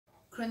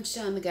crunch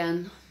time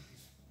again.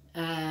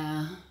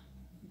 I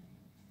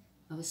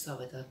always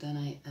start with that, don't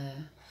I?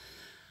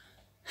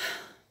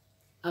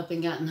 I've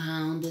been getting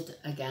hounded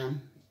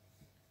again,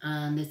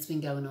 and it's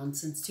been going on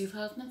since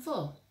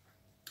 2004.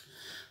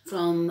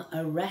 From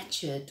a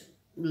wretched,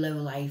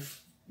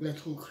 low-life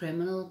little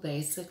criminal,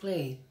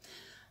 basically.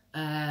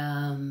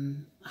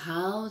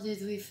 How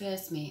did we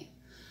first meet?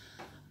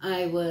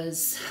 I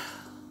was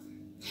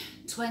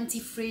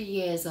 23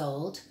 years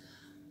old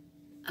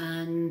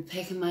and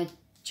picking my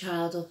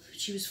child up.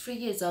 She was 3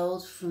 years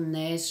old from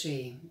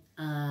nursery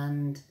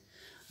and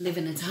live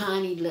in a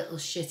tiny little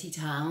shitty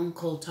town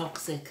called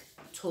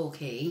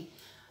Torquay,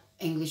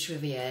 English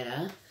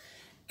Riviera.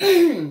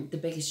 The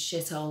biggest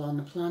shithole on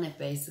the planet,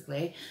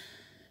 basically.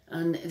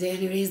 And the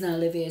only reason I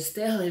live here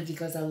still is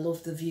because I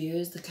love the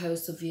views. The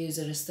coastal views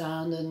are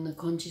astounding, the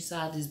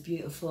countryside is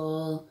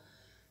beautiful,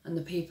 and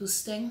the people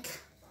stink.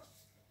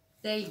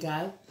 There you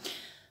go.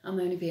 I'm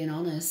only being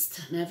honest.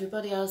 And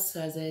everybody else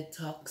says it,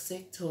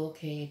 toxic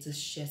Torquay, it's a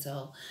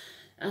shithole.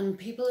 And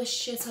people are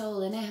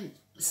shithole in it.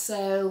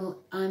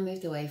 So I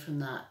moved away from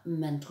that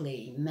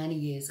mentally many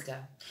years ago.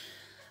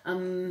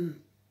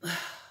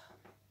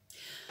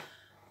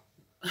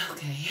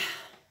 Okay.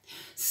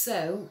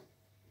 So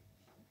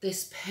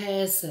this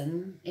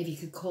person, if you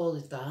could call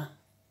it that,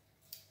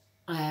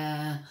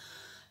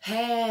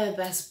 her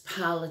best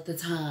pal at the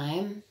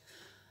time,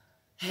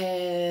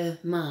 her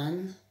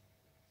man,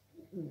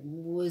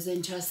 was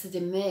interested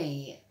in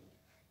me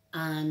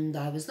and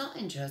I was not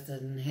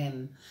interested in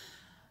him.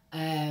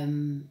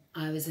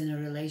 I was in a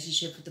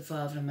relationship with the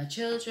father of my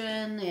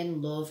children,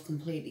 in love,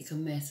 completely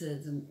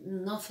committed, and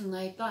nothing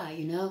like that,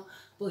 you know,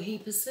 but he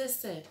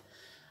persisted.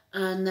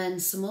 And then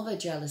some other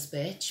jealous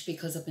bitch,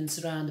 because I've been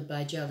surrounded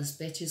by jealous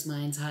bitches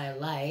my entire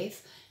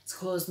life, it's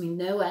caused me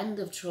no end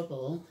of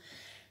trouble.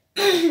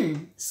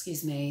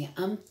 Excuse me.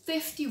 I'm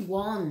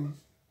 51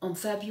 on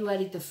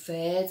February the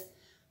 3rd.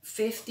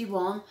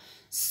 51.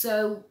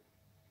 So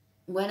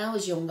when I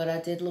was younger, I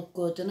did look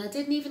good and I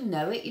didn't even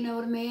know it, you know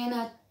what I mean?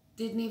 I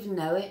didn't even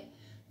know it.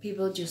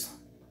 People just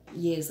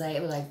years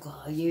later were like,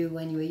 "Oh, you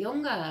when you were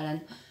younger,"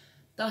 and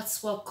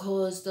that's what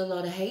caused a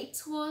lot of hate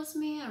towards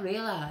me, I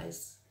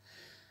realised.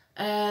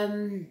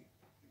 And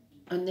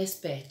this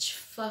bitch,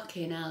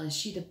 fucking hell, is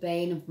she the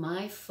bane of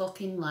my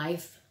fucking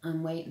life?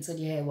 And wait until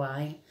you hear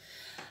why.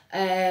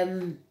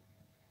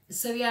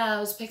 So yeah, I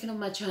was picking up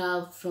my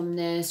child from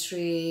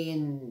nursery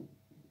and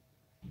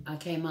I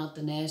came out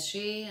the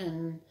nursery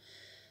and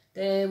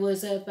there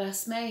was a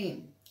best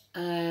mate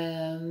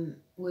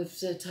with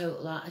the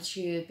total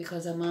attitude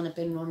because a man had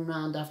been running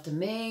around after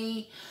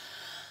me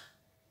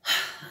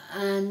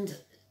and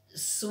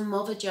some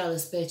other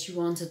jealous bitch who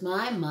wanted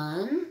my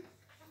man,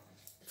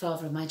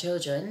 father of my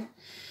children,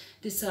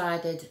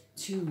 decided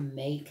to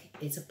make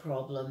it a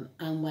problem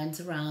and went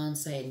around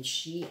saying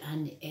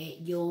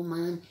your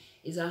man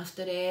is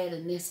after it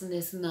and this and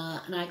this and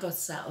that, and I got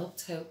set up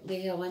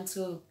totally. I went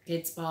to a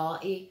kids'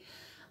 party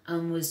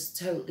and was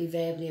totally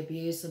verbally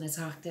abused and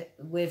attacked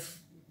with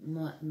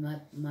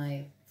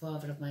my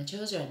father of my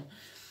children.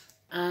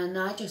 And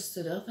I just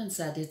stood up and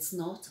said, it's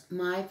not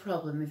my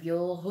problem if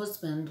your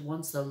husband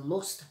wants to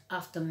lust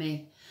after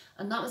me.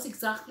 And that was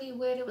exactly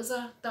where it was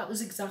at. That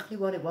was exactly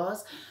what it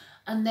was.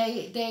 And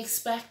they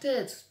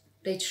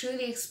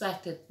truly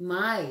expected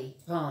my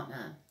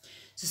partner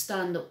to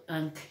stand up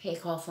and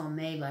kick off on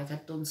me like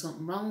I'd done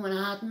something wrong when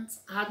I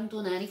hadn't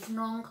done anything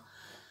wrong.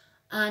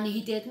 And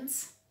he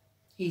didn't.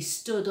 He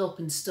stood up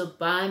and stood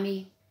by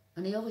me.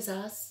 And he always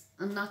has.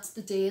 And that's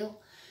the deal.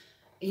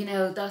 You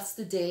know, that's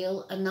the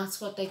deal. And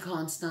that's what they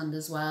can't stand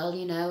as well.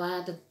 You know, I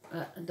had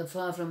the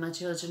father of my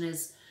children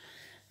is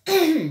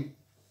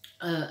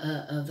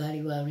a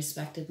very well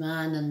respected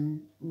man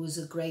and was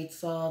a great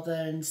father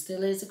and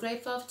still is a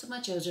great father to my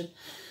children.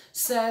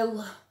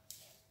 So,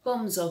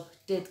 thumbs up,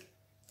 did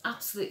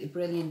absolutely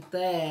brilliant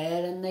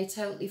there, and they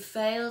totally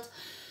failed.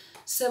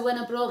 So when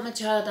I brought my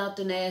child out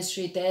the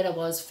nursery, there I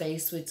was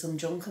faced with some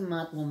drunken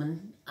mad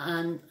woman,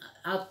 and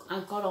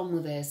I've got on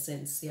with her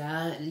since,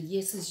 yeah.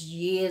 This is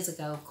years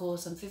ago, of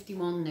course. I'm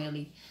 51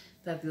 nearly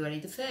February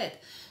the 3rd.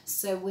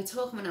 So we're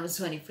talking when I was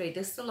 23,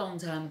 this is a long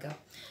time ago,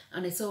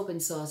 and it's all been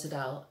sorted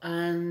out.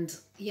 And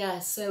yeah,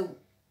 so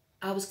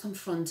I was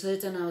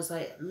confronted and I was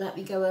like, let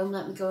me go home,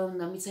 let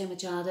me take my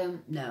child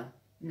home. No.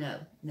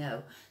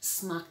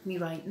 Smacked me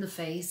right in the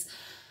face.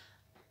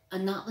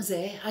 And that was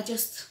it. I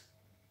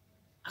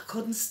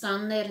couldn't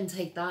stand there and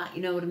take that,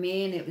 you know what I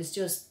mean? It was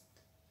just,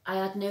 I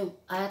had no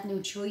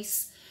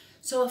choice.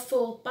 So I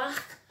fought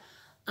back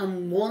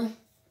and won.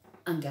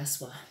 And guess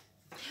what?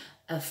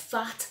 A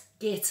fat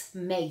git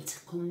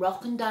mate come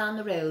rocking down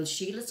the road,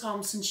 Sheila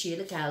Thompson,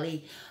 Sheila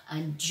Kelly,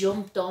 and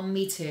jumped on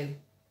me too.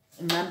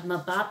 And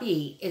my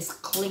baby is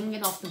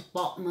clinging off the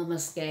bottom of my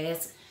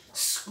skirt,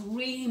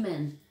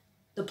 screaming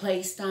the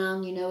place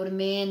down, you know what I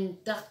mean?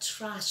 That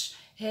trash.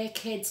 Her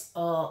kids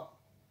are...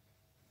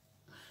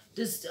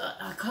 There's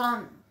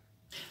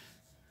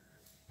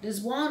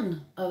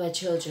one of her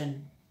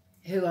children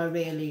who I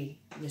really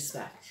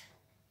respect,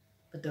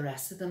 but the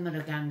rest of them are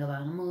a gang of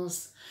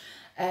animals.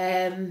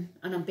 And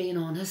I'm being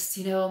honest,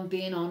 you know, I'm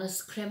being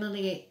honest,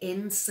 criminally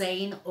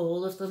insane,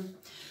 all of them.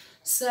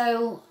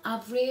 So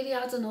I've really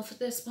had enough at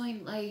this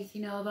point. Like,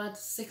 you know, I've had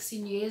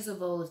 16 years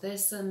of all of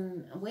this,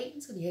 and I'm waiting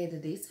until you hear the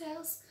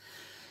details.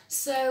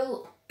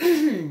 So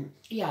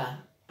yeah,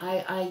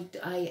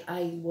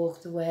 I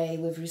walked away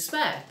with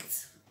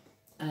respect.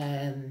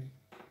 I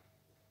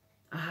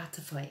had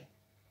to fight.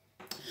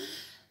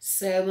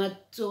 So my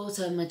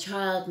daughter, my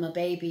child, my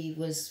baby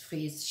was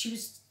free. She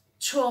was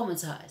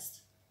traumatised,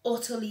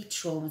 utterly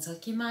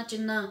traumatised. Can you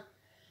imagine that?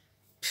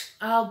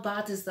 How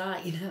bad is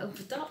that, you know?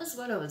 But that was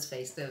what I was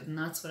faced with, and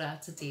that's what I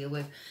had to deal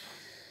with.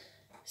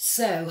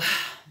 So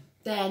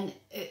then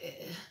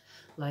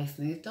life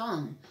moved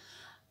on,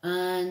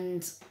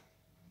 and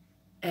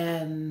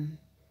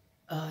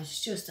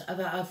it's just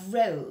I've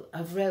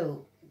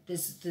wrote.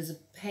 There's a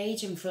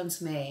page in front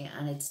of me,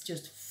 and it's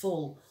just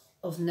full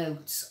of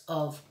notes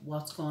of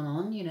what's going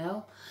on, you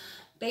know.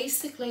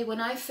 Basically,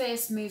 when I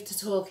first moved to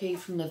Torquay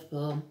from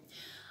Liverpool,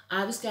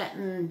 I was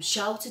getting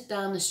shouted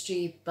down the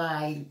street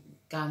by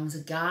gangs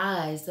of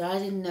guys that I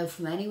didn't know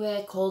from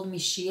anywhere, called me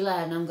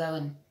Sheila, and I'm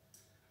going,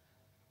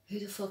 who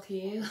the fuck are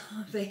you?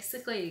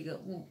 Basically,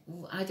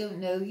 I don't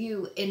know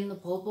you, in the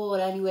pub or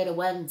anywhere I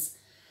went.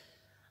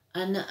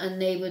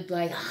 And they would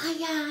like,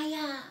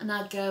 yeah. And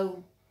I'd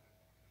go,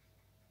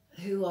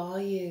 who are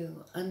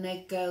you? And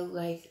they'd go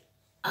like,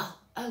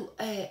 and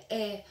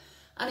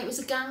it was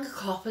a gang of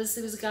coppers,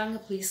 there was a gang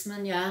of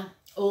policemen, yeah,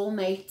 all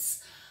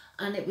mates,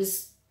 and it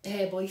was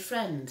her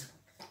boyfriend,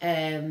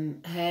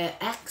 her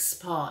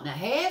ex-partner,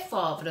 her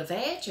father of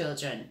her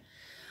children,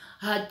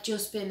 had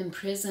just been in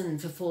prison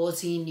for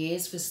 14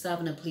 years for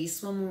stabbing a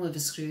policewoman with a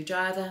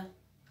screwdriver.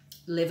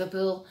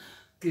 Liverpool,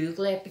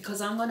 Google it,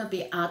 because I'm going to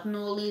be adding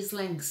all these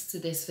links to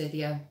this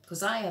video,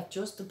 because I have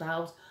just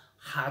about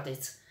had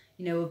it.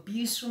 You know,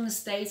 abuse from the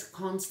state,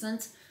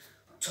 constant,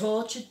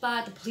 tortured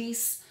by the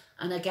police,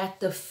 and I get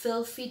the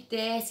filthy,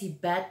 dirty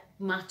bed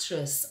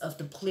mattress of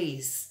the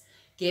police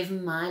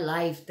giving my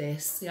life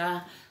this,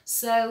 yeah.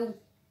 So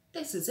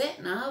this is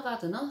it now, I've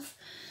had enough.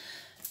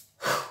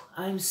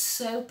 I'm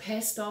so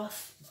pissed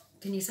off,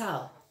 can you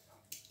tell?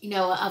 You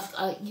know,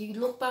 you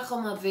look back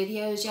on my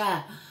videos,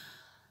 yeah,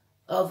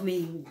 of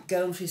me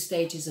going through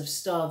stages of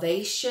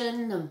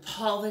starvation and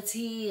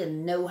poverty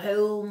and no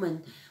home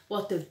and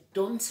what they've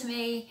done to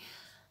me.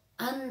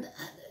 And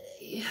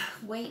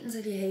wait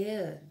until you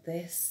hear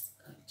this.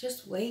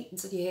 Just wait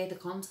until you hear the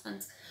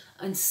content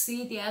and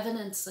see the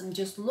evidence and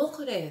just look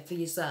at it for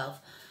yourself.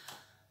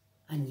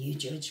 And you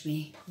judge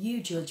me,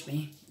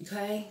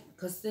 okay?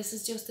 Because this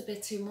is just a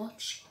bit too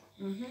much.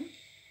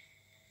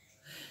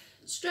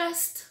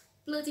 Stressed.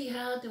 Bloody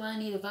hell, do I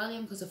need a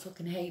Valium? Because I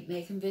fucking hate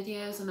making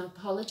videos, and I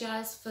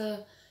apologise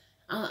for...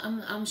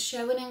 I'm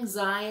showing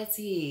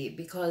anxiety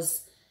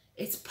because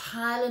it's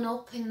piling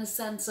up, in the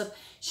sense of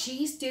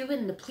she's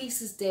doing the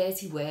police's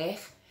dirty work.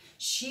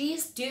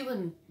 She's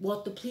doing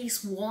what the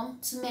police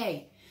want to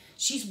me.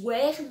 She's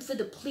working for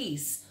the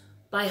police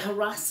by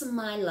harassing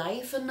my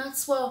life, and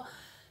that's what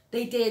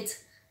they did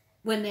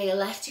when they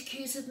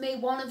electrocuted me.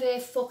 One of her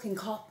fucking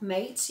cop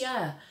mates,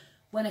 yeah,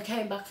 when I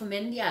came back from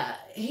India,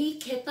 he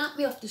kidnapped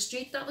me off the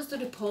street. That was the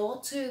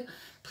report to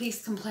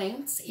police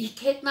complaints. He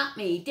kidnapped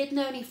me. He didn't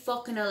only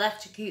fucking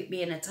electrocute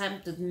me and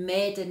attempted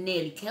murder,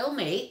 nearly kill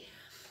me.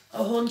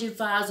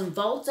 100,000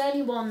 volts.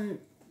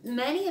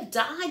 Many have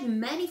died.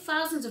 Many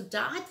thousands have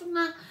died from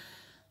that.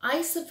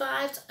 I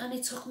survived, and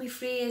it took me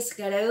 3 years to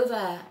get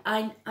over.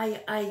 I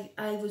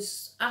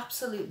was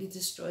absolutely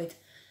destroyed,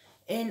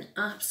 in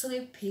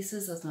absolute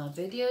pieces, as my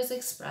videos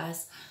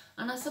express,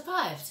 and I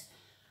survived.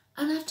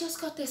 And I've just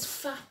got this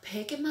fat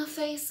pig in my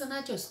face, and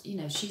I just, you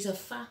know, she's a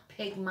fat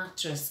pig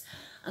mattress,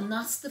 and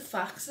that's the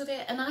facts of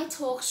it. And I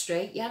talk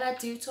straight, yeah, I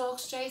do talk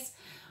straight.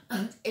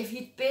 And if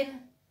you'd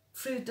been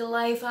through the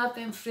life I've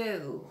been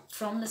through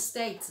from the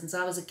States since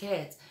I was a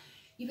kid,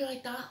 you'd be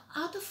like, that,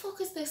 how the fuck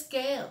is this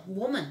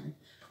woman,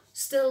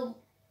 still,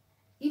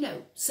 you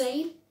know,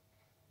 sane?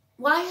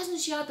 Why hasn't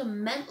she had a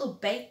mental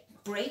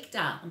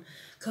breakdown,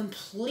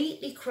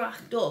 completely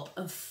cracked up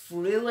and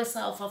threw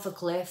herself off a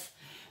cliff?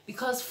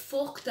 Because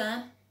fuck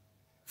them,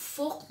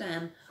 fuck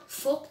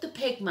the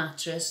pig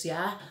mattress,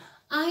 yeah?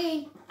 I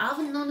ain't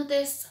having none of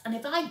this, and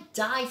if I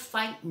die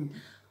fighting,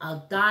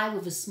 I'll die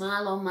with a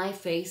smile on my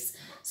face.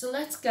 So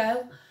let's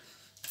go.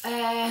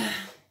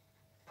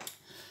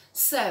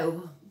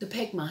 So, the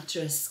pig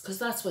mattress, because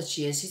that's what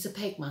she is. She's a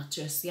pig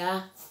mattress,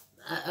 yeah?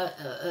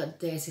 A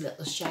dirty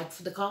little shed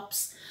for the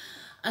cops.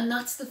 And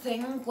that's the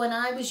thing, when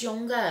I was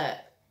younger,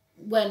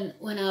 when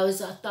I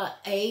was at that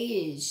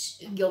age,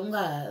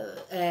 younger,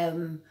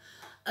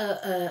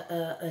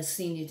 a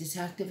senior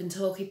detective in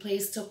Torquay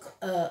Police took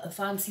a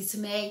fancy to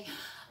me,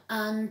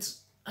 and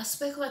I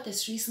spoke about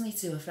this recently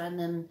to a friend,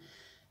 and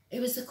it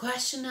was the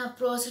question, I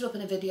brought it up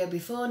in a video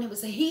before, and it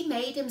was that he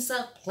made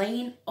himself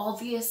plain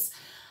obvious.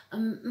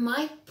 And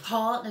my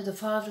partner, the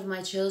father of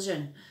my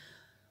children,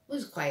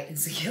 was quite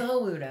insecure.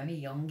 We were only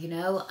young, you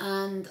know,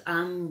 and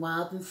I'm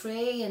wild and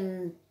free,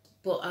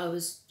 but I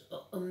was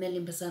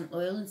 1,000,000%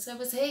 loyal, and so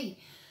was he.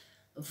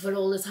 for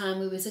all the time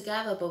we were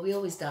together, but we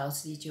always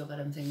doubted each other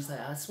and things like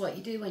that. That's what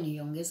you do when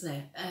you're young, isn't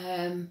it?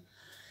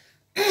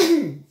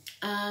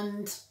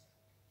 And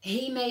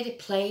he made it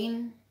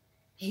plain.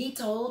 He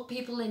told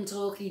people in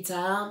Torquay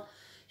town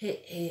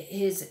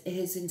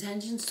his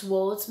intentions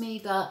towards me,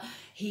 that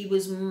he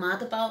was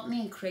mad about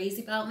me and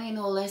crazy about me and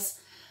all this.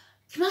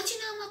 Can you imagine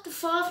how the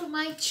father of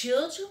my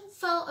children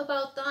felt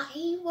about that?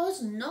 He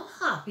was not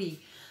happy.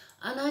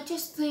 And I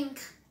just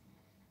think,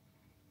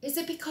 is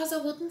it because I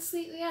wouldn't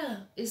sleep with you?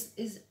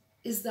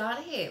 Is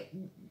that it?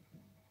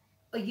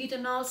 Are you the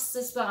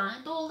narcissist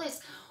behind all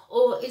this?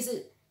 Or is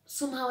it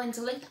somehow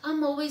interlinked?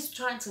 I'm always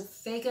trying to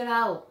figure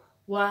out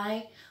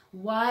why.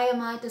 Why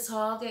am I the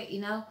target,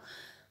 you know?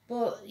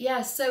 But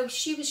yeah, so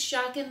she was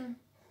shagging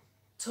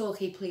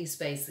Torquay police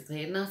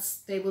basically, and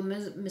they were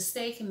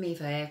mistaking me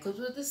for her because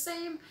we're the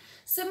same,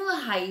 similar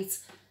height,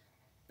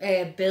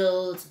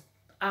 build,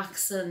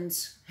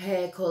 accent,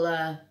 hair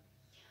colour,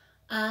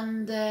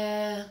 and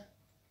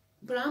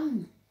but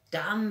I'm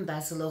damn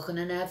better looking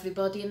and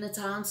everybody in the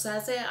town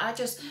says it.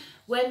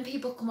 When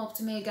people come up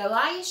to me and go,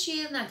 "Are you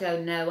she?" and I go,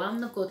 "No,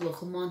 I'm the good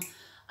looking one,"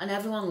 and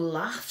everyone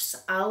laughs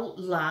out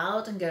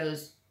loud and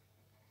goes,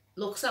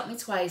 looks at me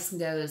twice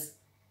and goes,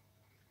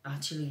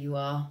 "Actually you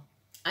are."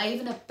 I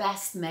even a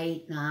best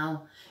mate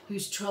now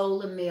who's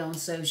trolling me on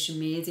social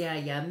media,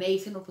 yeah,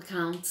 making up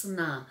accounts and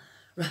that,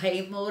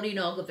 right, Maureen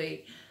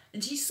Ogilvy.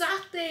 And she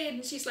sat there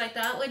and she's like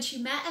that. When she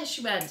met her,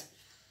 she went,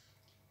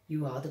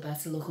 "You are the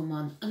better looking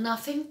one." And I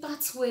think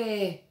that's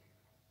where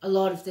a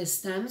lot of this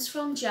stems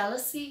from,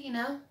 jealousy, you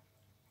know.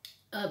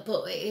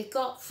 But it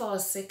got far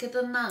sicker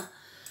than that.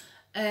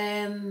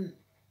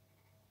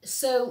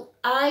 So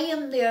I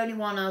am the only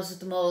one out of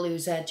them all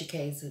who's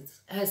educated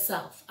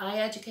herself. I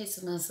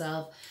educated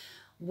myself,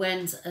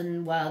 went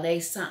and while they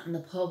sat in the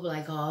pub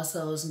like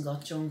arseholes and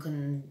got drunk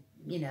and,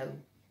 you know,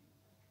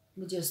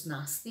 were just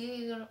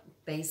nasty,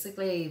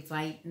 basically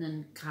fighting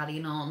and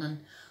carrying on.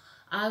 And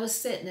I was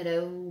sitting at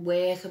home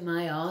working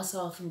my arse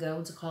off and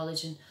going to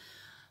college,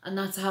 and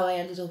that's how I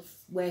ended up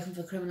working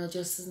for criminal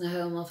justice in the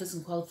Home Office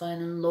and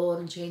qualifying in law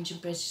and changing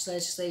British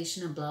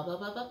legislation and blah, blah,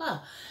 blah, blah, blah.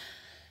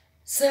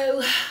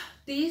 So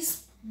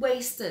these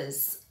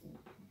wasters,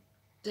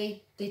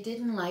 they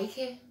didn't like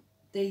it.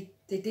 They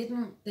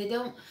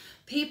don't,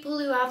 people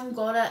who haven't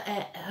got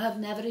have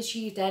never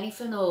achieved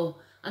anything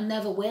and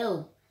never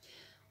will.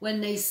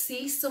 When they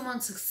see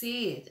someone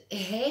succeed,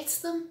 it hurts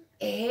them.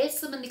 It hurts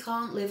them and they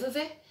can't live with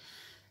it.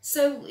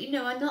 So, you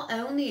know, I not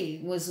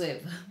only was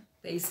with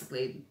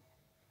basically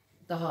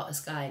the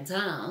hottest guy in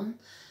town,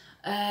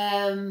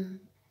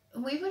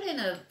 we were in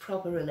a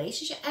proper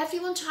relationship.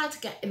 Everyone tried to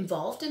get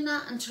involved in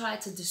that and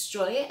tried to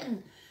destroy it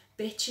and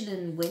bitching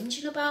and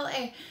whinging about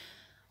it.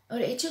 But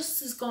it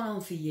just has gone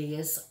on for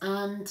years.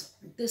 And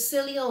the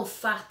silly old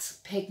fat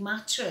pig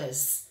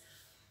mattress,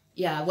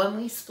 yeah, when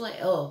we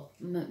split up,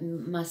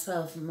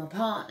 myself and my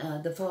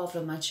partner, the father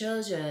of my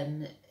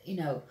children, you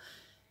know,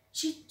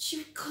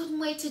 she couldn't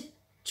wait to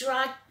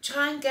try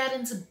and get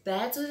into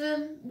bed with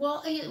him.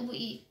 What are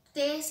you,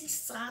 dirty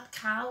sad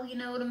cow, you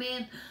know what I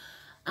mean?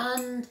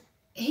 And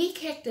he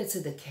kicked her to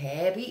the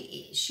curb.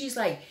 She's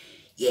like,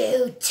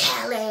 "You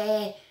tell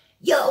her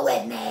you're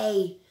with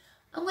me."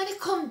 And when it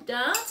come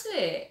down to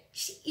it,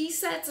 he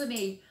said to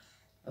me,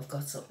 "I've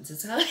got something to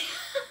tell you."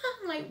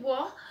 I'm like,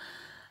 "What?"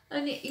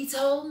 And he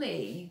told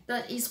me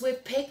that he's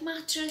with Pig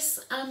Mattress,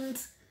 and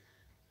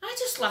I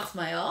just laughed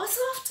my arse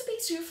off, to be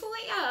truthful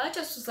with you. I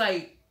just was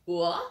like,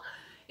 "What?"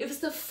 It was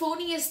the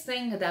funniest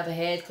thing I'd ever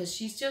heard, because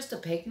she's just a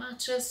pig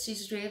mattress.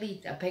 She's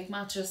really a pig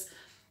mattress,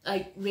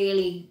 like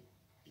really,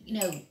 you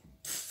know,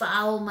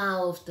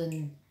 foul-mouthed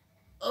and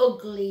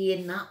ugly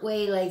in that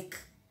way, like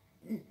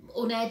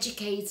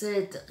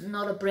uneducated,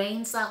 not a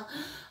brain cell.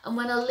 And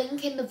when I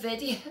link in the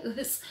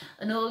videos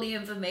and all the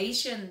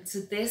information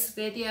to this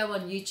video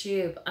on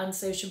YouTube and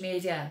social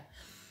media,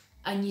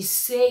 and you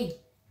see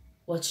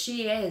what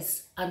she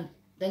is, and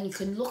then you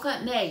can look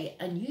at me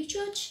and you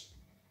judge.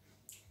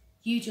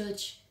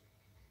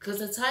 Because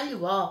I tell you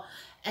what,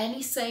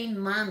 any sane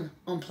man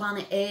on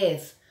planet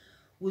Earth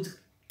would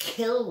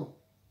kill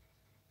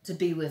to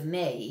be with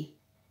me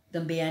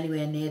than be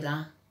anywhere near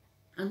that.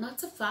 And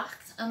that's a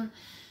fact. And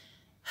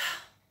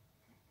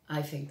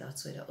I think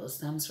that's where it all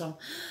stems from.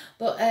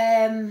 But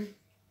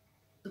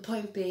the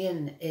point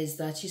being is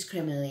that she's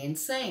criminally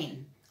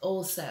insane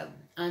also.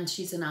 And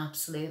she's an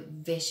absolute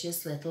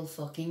vicious little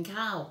fucking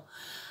cow.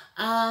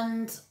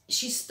 And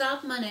she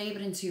stabbed my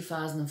neighbour in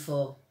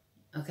 2004.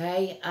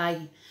 Okay?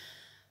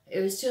 It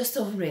was just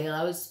unreal.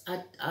 I was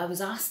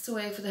asked to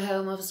work for the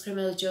Home Office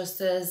Criminal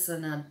Justice,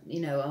 and I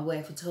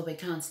work for Torquay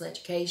Council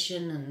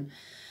Education and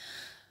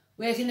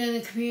working in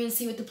the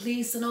community with the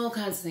police and all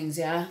kinds of things,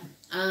 yeah.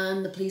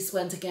 And the police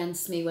went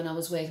against me when I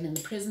was working in the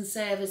prison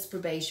service.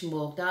 Probation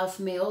walked out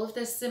for me. All of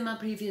this is in my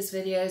previous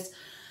videos.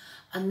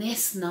 And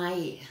this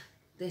night,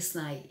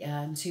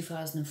 yeah, in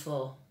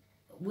 2004,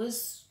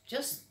 was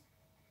just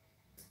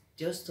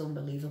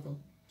unbelievable.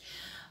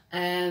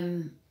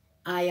 I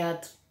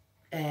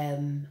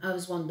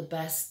was one of the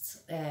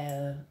best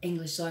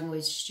English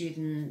language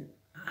student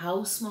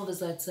house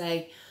mothers, let's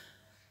say,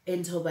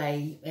 in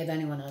Torquay, if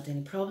anyone had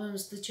any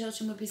problems, the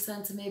children would be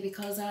sent to me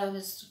because I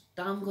was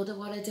damn good at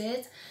what I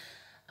did.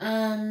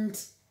 And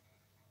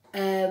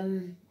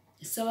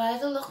so I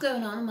had a lot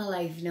going on in my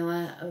life, you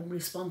know,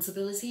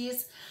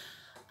 responsibilities.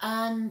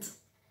 And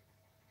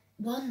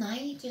one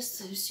night, it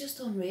was just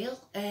unreal.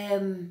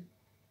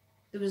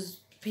 There was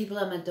people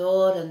at my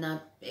door,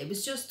 and it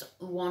was just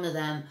one of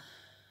them.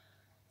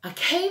 I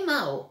came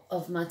out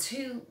of I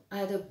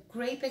had a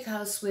great big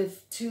house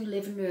with 2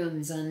 living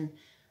rooms, and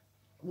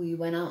we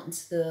went out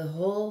into the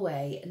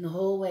hallway, and the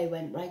hallway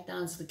went right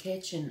down to the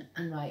kitchen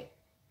and right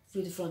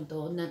through the front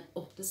door and then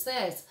up the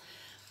stairs.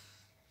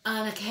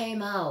 And I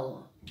came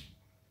out.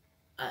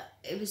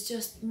 It was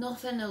just,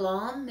 nothing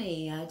alarmed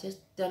me. I just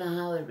don't know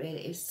how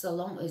it was so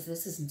long.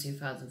 This isn't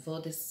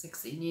 2004, this is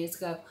 16 years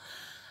ago.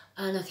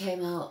 And I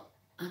came out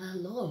and I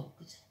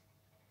looked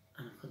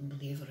and I couldn't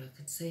believe what I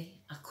could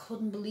see. I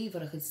couldn't believe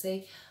what I could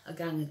see. A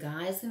gang of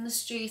guys in the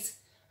street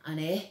and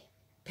a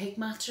pig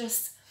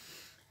mattress.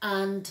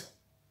 And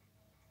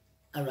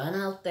I ran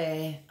out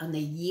there and they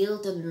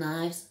yielded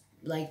knives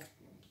like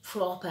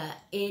proper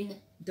in.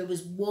 There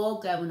was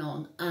war going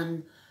on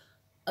and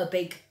a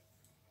big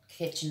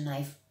kitchen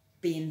knife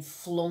being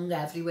flung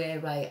everywhere,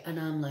 right? And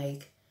I'm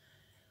like,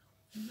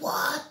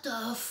 what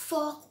the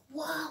fuck?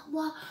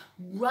 What?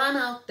 Ran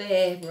out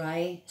there,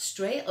 right?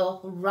 Straight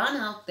up, ran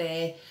out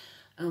there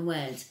and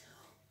went,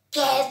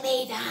 give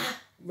me that,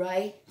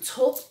 right?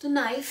 Took the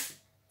knife,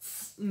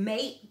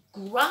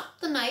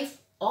 grabbed the knife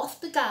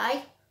off the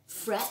guy,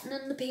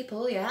 threatening the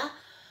people, yeah?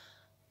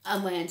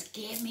 And went,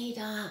 give me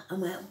that.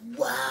 And went,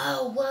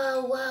 whoa,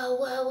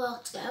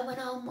 what's going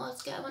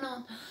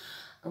on?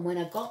 And when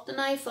I got the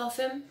knife off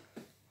him,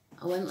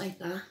 I went like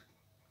that.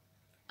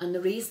 And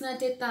the reason I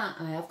did that,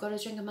 I have got a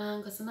drink in my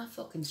hand because I'm not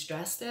fucking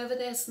stressed over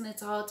this and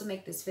it's hard to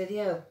make this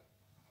video.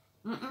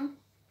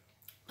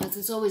 As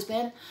it's always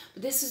been.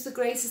 But this is the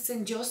greatest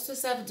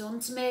injustice ever done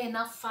to me, and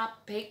that fat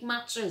pig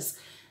mattress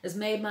has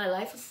made my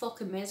life a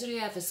fucking misery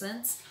ever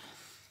since.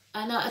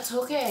 And I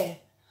took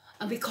it.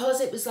 And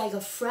because it was like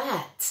a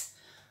threat,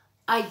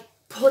 I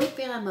put it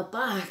behind my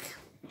back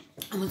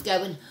and was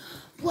going,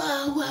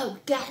 whoa,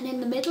 getting in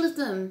the middle of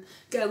them,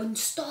 going,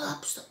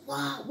 stop,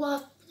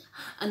 what?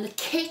 And they're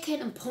kicking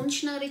and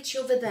punching at each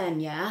other then,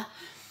 yeah?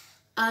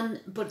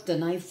 But the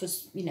knife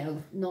was, you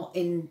know,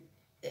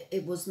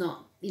 it was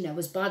not, you know,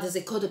 as bad as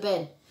it could have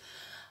been.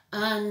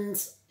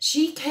 And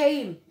she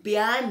came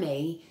behind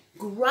me,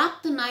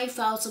 grabbed the knife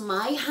out of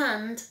my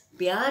hand,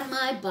 behind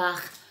my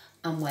back,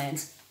 and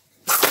went,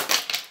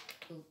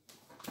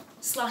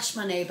 slashed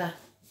my neighbour.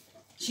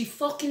 She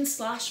fucking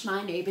slashed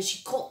my neighbour.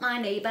 She cut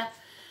my neighbour.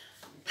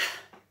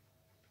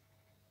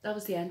 That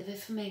was the end of it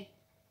for me.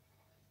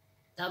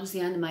 That was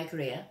the end of my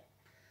career.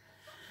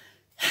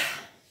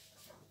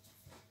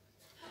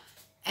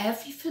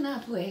 Everything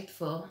I'd worked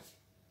for,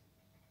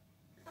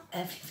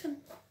 everything,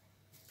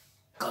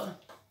 gone.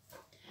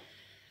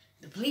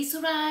 The police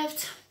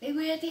arrived. They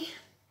were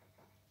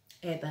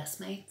her best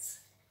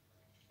mates.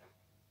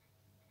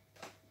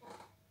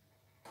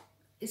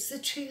 It's the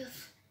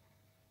truth.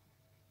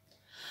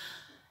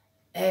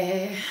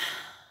 I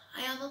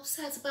am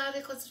upset about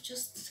it because I'm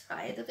just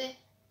tired of it.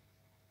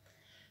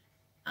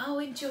 How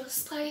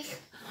unjust, like,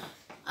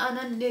 and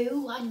I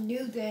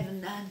knew there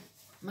and then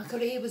my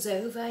career was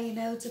over, you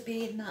know, to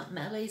be in that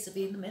melee, to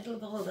be in the middle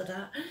of all of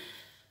that,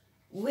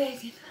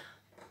 working.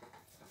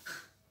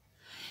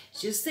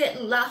 Just sit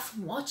and laugh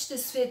and watch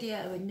this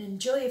video and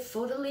enjoy it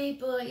thoroughly,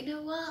 but you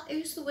know what?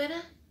 Who's the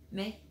winner?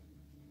 Me.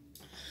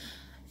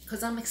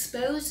 Because I'm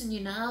exposing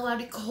you now. I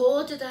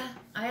recorded her.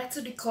 I had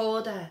to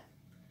record her.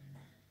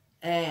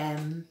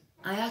 The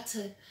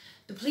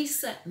police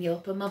set me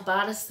up and my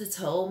barrister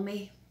told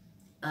me,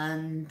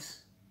 and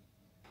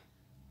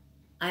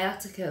I had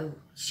to go.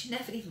 She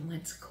never even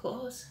went to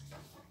court.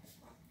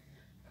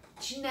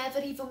 She never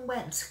even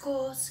went to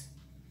court.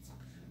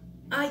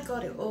 I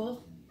got it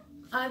all.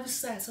 I was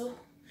set up.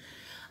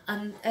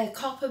 And a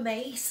copper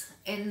mate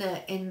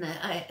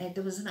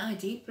there was an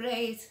ID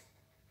parade.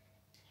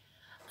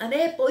 And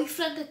her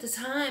boyfriend at the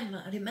time,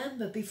 I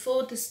remember,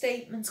 before the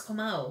statements come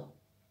out,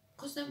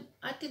 because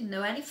I didn't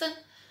know anything,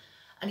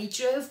 and he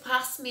drove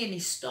past me and he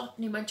stopped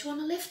and he went, do you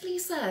want a lift,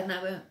 Lisa? And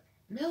I went,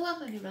 no,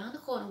 I'm only round the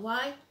corner,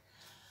 why?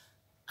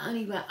 And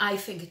he went, I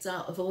think it's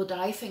out of order,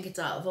 I think it's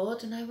out of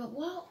order. And I went,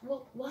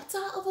 what's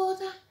out of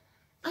order?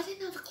 I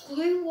didn't have a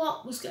clue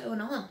what was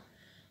going on.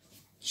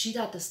 She'd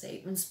had the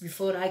statements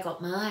before I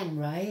got mine,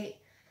 right?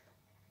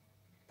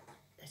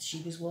 That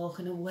she was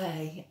walking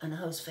away and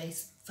I was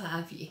facing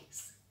 5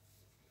 years.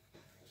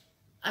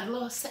 I'd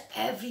lost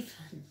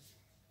everything.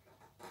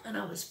 And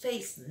I was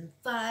facing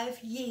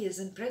 5 years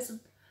in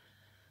prison.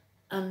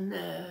 And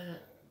the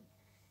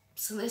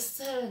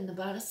solicitor and the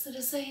barrister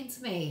are saying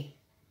to me,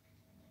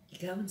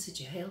 you're going to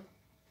jail.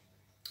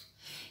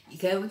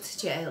 You're going to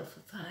jail for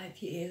 5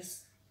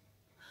 years.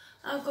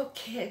 I've got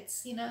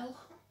kids, you know.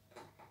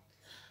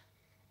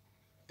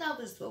 That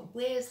was the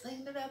worst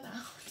thing that ever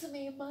happened to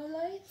me in my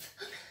life.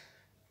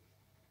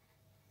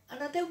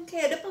 And I don't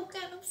care about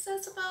getting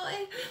upset about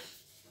it.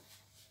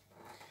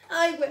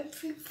 I went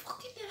through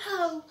fucking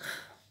hell.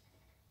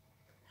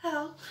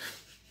 Hell.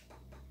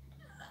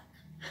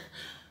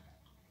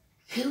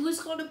 Who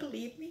was going to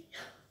believe me?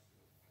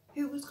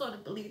 Who was going to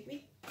believe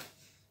me?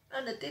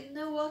 And I didn't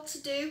know what to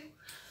do.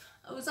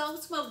 I was out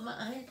of my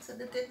mind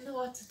and I didn't know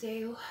what to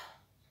do.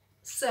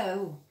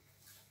 So,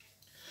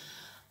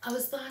 I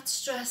was that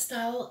stressed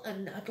out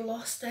and I'd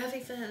lost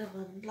everything and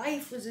my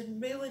life was in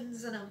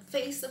ruins and I'm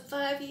facing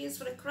 5 years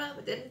for a crime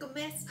I didn't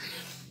commit.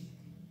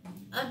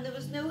 And there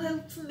was no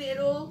hope for me at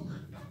all.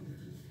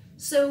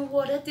 So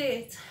what I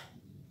did,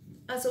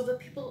 as other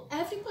people,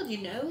 everybody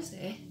knows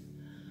it.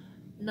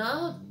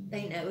 Now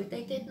they know it,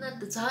 they didn't at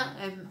the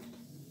time.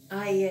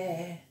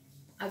 I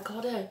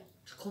got her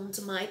to come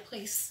to my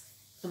place,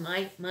 to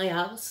my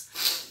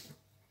house.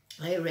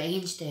 I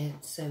arranged it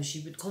so she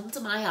would come to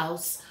my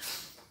house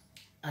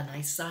and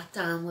I sat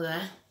down with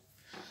her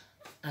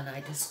and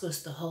I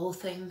discussed the whole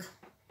thing,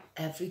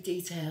 every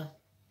detail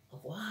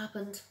of what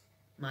happened,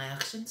 my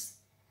actions,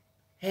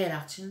 her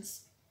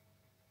actions,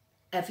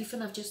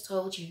 everything I've just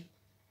told you.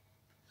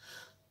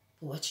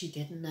 But what she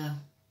didn't know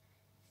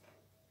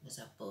was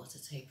I bought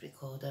a tape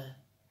recorder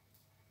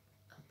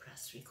and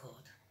pressed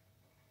record.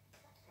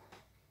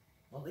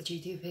 What would you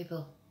do,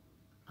 people?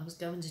 I was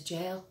going to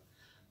jail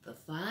for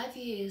 5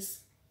 years.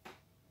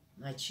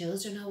 My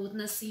children I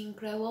wouldn't have seen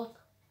grow up.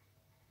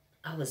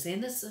 I was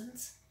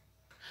innocent.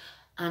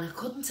 And I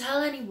couldn't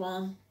tell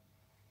anyone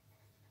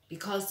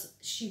because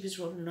she was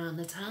running around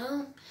the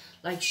town.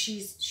 Like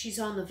she's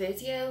on the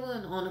video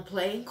and on a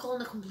plane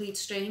calling a complete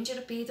stranger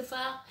a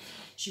paedophile.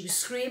 She was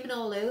screaming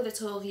all over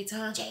Torquay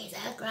town, she's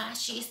a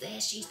grass, she's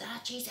this, she's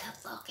that, she's a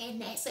fucking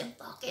this and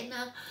fucking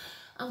that.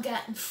 I'm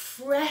getting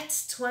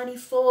threats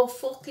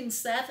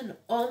 24/7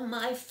 on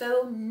my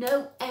phone,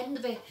 no end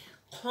of it,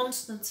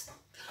 constant.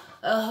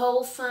 A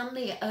whole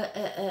family,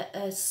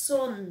 a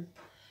son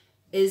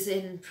is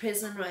in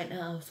prison right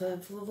now for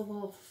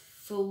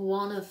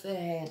one of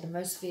the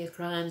most severe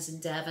crimes in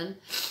Devon.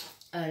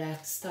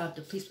 That started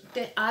the police.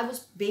 I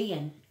was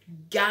being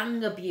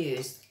gang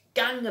abused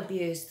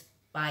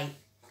by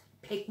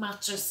Pig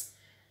Mattress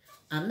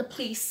and the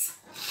police,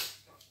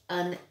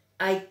 and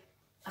I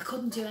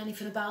couldn't do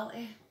anything about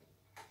it.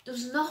 There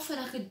was nothing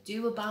I could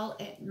do about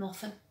it,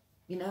 nothing.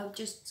 You know,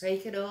 just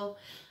take it all.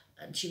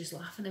 And she was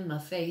laughing in my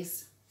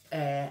face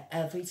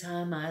every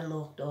time I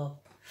looked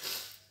up.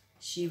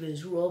 She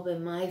was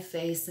rubbing my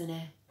face in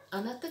it.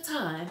 And at the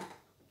time,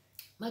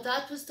 my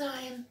dad was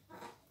dying.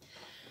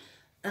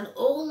 And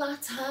all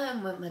that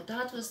time when my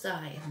dad was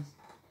dying,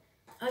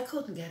 I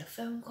couldn't get a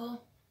phone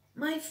call.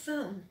 My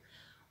phone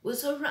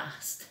was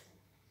harassed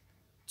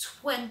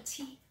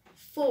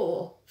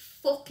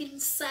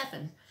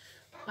 24/7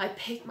 by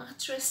Pig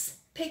Mattress.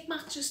 Pig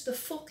Mattress, the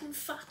fucking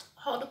fat,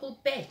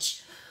 horrible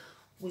bitch,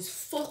 was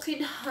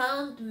fucking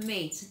hounding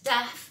me to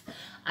death.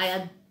 I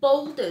had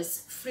boulders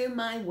through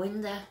my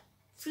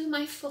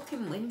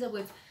fucking window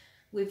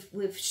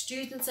with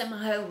students in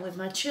my home, with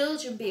my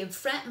children being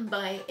threatened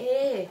by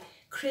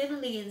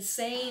criminally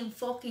insane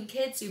fucking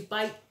kids who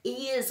bite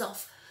ears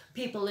off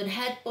people and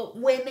headbutt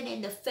women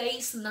in the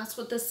face, and that's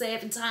what they're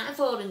serving time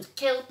for, and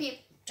kill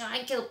people, try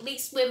and kill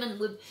police women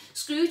with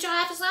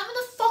screwdrivers. I'm in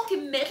the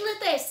fucking middle of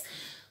this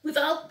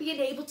without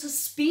being able to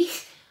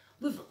speak,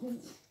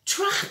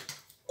 trapped,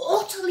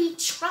 utterly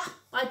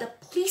trapped by the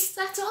police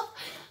setup,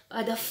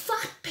 by the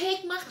fat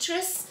Pig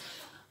Mattress,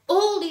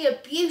 all the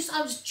abuse.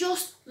 I was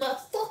just,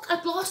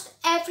 I'd lost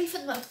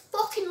everything, my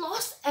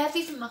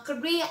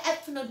career,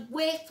 everything I'd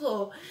worked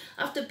for,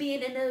 after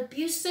being in an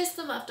abuse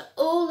system, after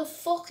all the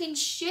fucking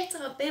shit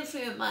I've been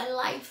through in my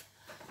life.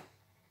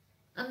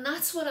 And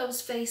that's what I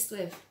was faced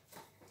with.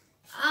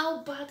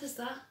 How bad is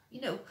that?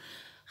 You know,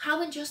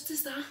 how unjust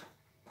is that?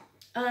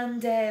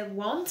 And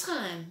one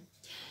time,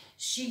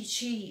 she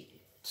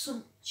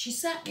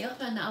set me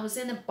up, and I was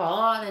in a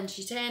bar, and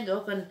she turned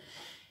up, and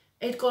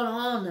it'd gone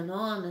on and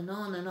on and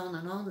on and on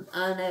and on,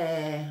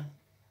 and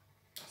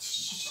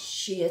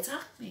she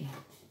attacked me.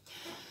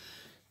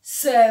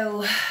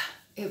 So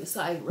it was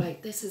like,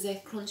 right, this is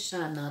it, crunch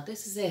time now,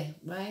 this is it,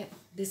 right,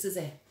 this is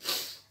it.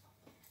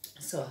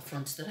 So I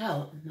fronted it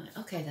out. I'm like,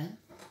 okay then,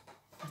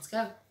 let's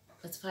go,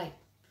 let's fight.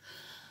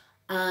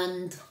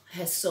 And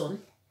her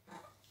son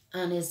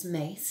and his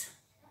mate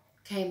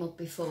came up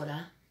before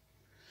her,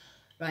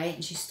 right,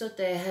 and she stood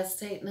there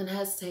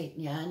hesitating,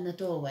 yeah, in the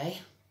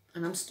doorway.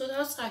 And I'm stood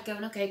outside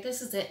going, okay,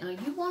 this is it now.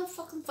 You want to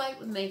fucking fight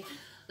with me?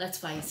 Let's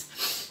fight.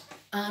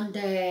 And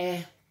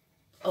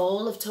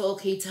all of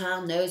Torquay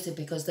town knows it,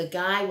 because the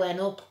guy went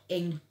up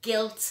in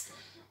guilt,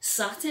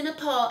 sat in a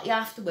party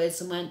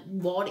afterwards and went,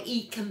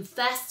 he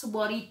confessed to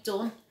what he'd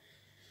done.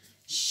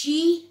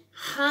 She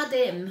had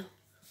him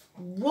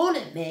run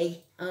at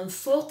me and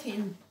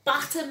fucking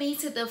batter me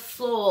to the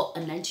floor,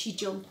 and then she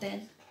jumped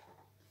in.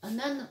 And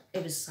then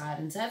it was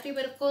silence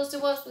everywhere, of course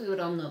it was. We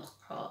were on the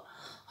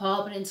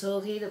harbour in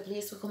Torquay, the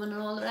police were coming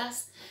and all the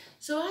rest.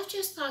 So I've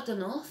just had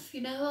enough,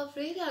 you know, I've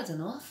really had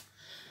enough.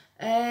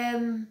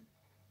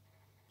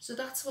 So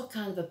that's what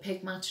kind of a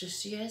Pig Mattress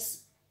she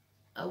is.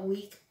 A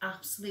weak,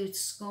 absolute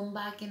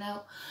scumbag, you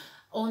know,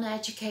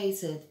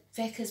 uneducated,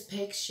 thick as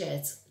pig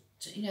shit,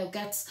 you know,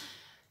 gets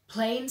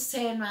planes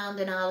turned around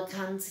in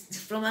Alicante,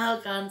 from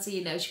Alicante,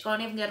 you know, she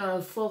can't even get on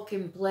a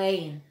fucking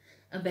plane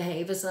and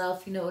behave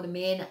herself, you know what I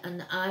mean?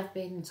 And I've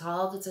been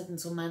targeted and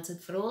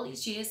tormented for all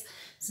these years,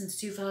 since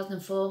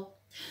 2004.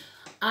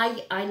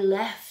 I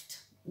left,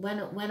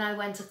 when I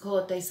went to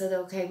court, they said,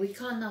 okay, we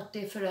cannot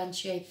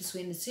differentiate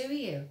between the two of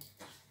you.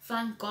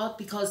 Thank God,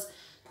 because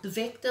the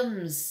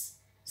victims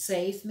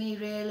saved me,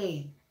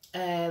 really.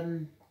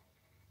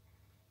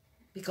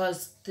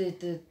 Because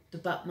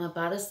my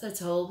barrister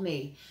told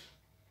me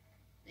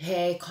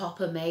her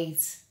copper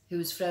mate, who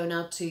was thrown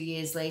out 2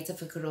 years later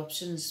for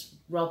corruptions,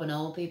 robbing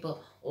old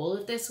people. All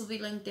of this will be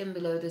linked in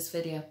below this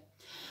video.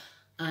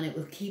 And it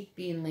will keep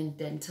being linked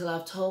in till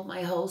I've told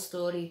my whole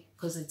story,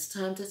 because it's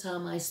time to tell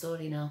my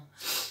story now.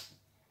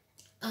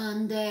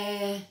 And,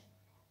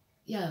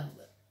 yeah,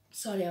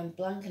 sorry, I'm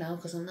blanking out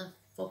because I'm not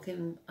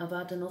fucking, I've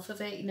had enough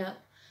of it, you know.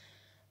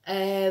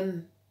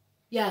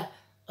 Yeah,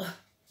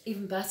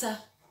 even better.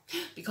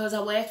 Because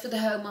I work for the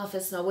Home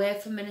Office and I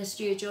work for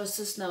Ministry of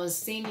Justice and I was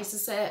senior to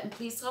certain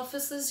police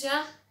officers,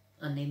 yeah?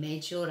 And they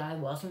made sure I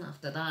wasn't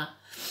after that.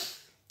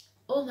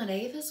 All my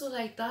neighbours were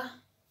like that.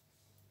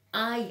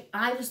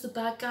 I was the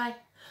bad guy.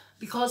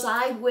 Because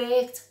I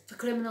worked for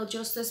criminal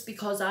justice,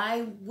 because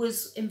I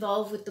was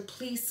involved with the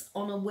police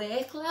on a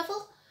work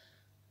level,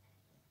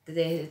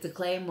 the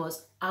claim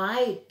was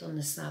I'd done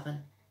the stabbing.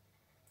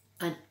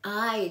 And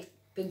I'd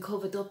been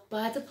covered up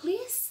by the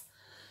police.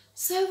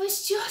 So it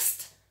was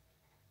just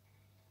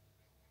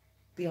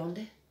beyond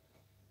it.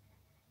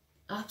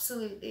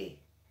 Absolutely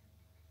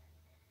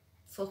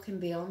fucking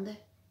beyond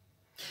it.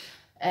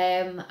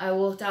 I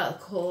walked out of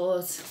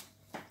court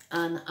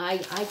and I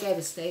gave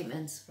a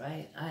statement,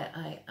 right?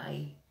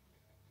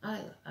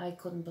 I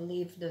couldn't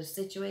believe the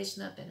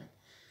situation I'd been in.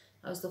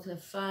 I was looking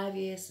at 5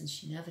 years and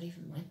she never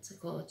even went to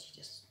court. She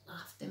just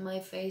laughed in my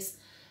face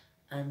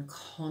and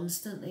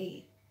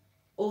constantly,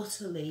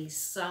 utterly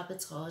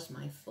sabotaged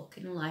my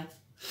fucking life.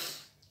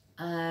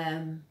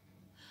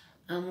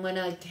 And when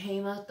I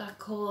came out that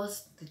court,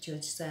 the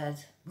judge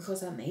said,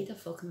 because I made a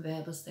fucking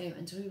verbal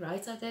statement to me,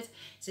 right, I did.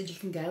 He said, you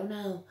can go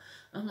now.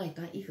 I'm like,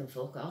 that you can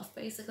fuck off,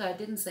 basically. I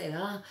didn't say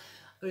that,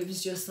 but it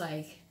was just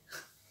like,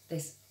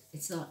 this,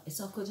 it's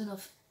not good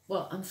enough.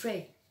 What, I'm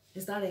free?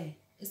 Is that it?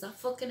 Is that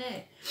fucking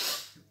it?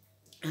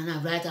 And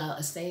I read out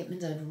a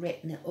statement. I'd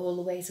written it all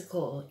the way to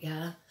court,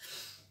 yeah?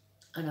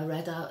 And I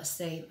read out a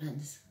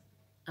statement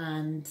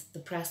and the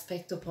press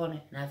picked up on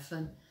it and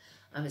everything.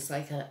 And it's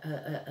like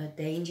a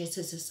danger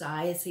to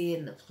society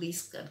and the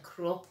police got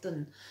corrupt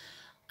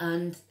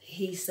and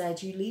he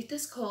said, you leave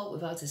this court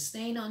without a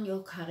stain on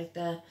your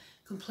character,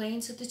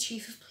 complain to the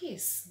chief of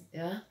police,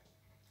 yeah?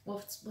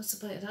 What's the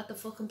point of that? The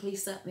fucking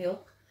police set me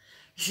up.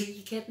 Are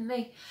you kidding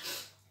me?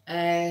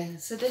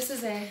 So this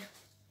is a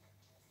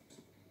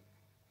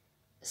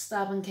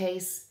stabbing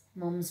case,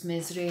 mum's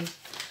misery.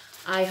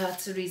 I had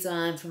to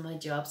resign from my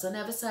jobs. I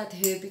never said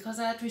who because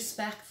I had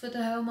respect for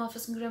the Home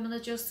Office and Criminal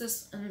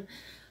Justice and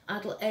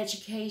Adult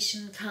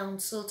Education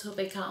Council,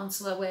 Torquay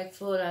Council I worked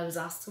for. I was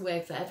asked to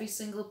work for every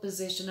single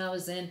position I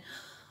was in.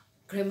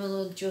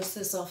 Criminal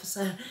Justice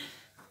Officer.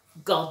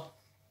 God.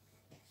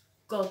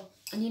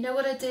 And you know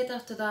what I did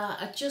after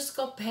that? I just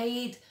got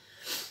paid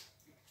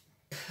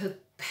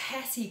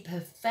petty,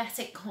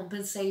 pathetic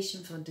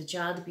compensation for the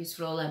child abuse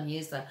for all them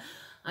years that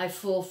I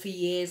fought for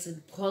years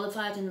and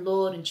qualified in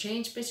law and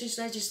changed British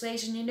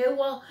legislation. You know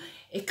what?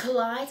 It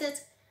collided.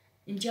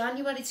 In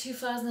January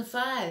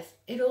 2005,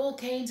 it all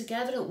came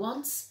together at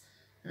once.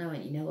 And I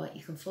went, you know what,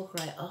 you can fuck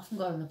right off and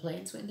got on a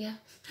plane to India.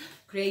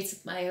 Created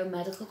my own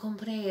medical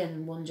company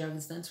and won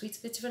Dragon's Den Sweets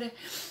bits for it.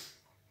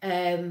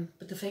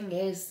 But the thing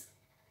is,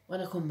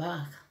 when I come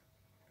back,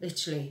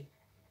 literally,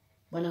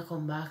 when I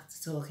come back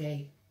to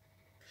Torquay,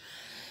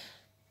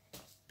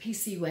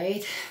 PC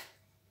Wade,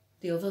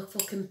 the other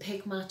fucking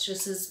pig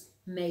mattresses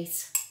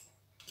mate,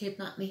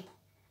 kidnapped me.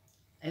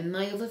 In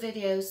my other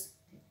videos,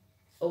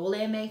 all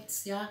their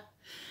mates, yeah,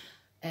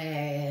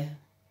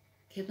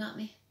 kidnapped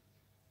me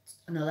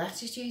and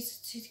electrocuted.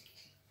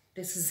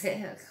 This is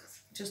it,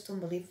 just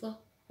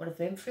unbelievable what I've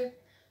been through.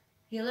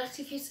 He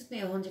electrocuted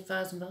me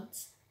 100,000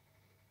 volts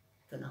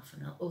for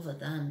nothing other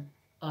than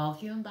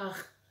arguing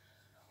back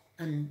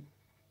and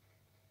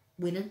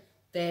winning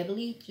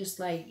verbally, just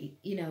like,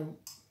 you know,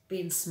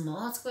 being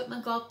smart with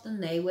my gob than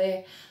they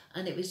were.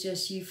 And it was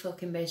just, you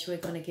fucking bitch, we're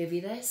going to give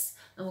you this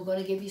and we're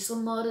going to give you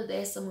some more of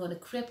this and we're going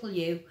to cripple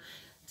you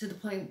to the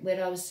point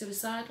where I was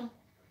suicidal.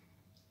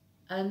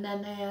 And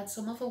then they had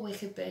some other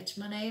wicked bitch,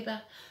 my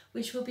neighbour,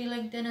 which will be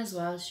linked in as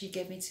well. She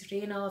gave me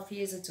 3.5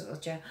 years of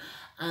torture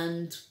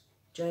and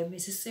drove me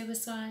to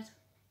suicide.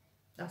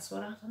 That's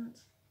what happened.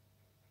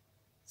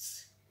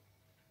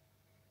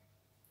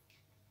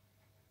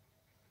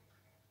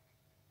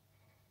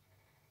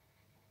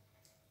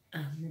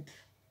 And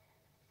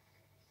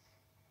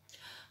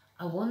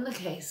I won the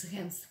case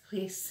against the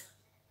police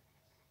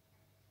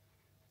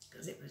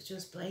because it was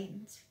just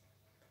blatant.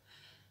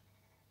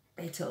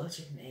 They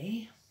tortured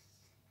me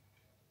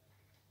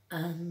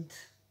and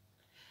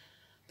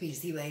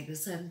PC Wade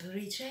was sent for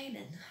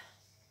retraining.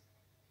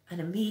 And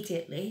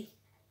immediately,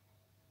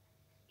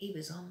 he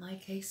was on my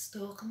case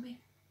stalking me.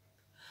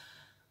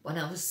 When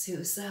I was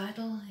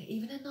suicidal,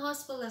 even in the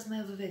hospital, as my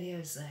other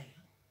videos say.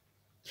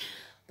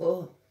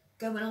 But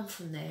going on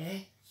from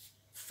there,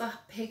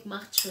 fat pig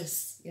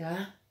mattress,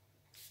 yeah?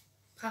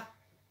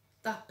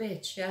 That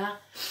bitch, yeah?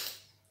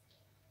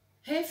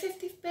 Her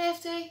 50th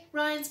birthday,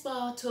 Ryan's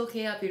Bar,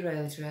 Torquay Abbey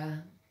Road, yeah?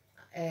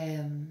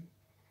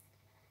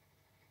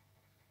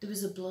 There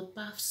was a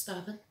bloodbath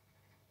stabbing.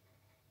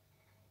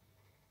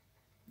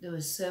 There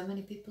was so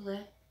many people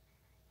there.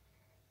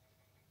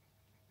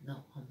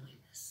 Not one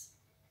witness.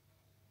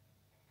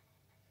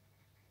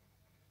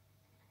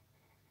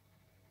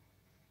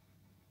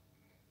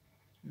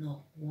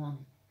 Not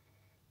one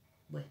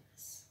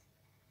witness.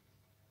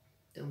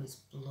 There was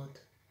blood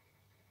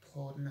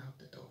pouring out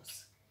the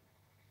doors.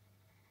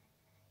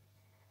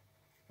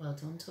 Well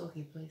done,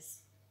 Torquay Police.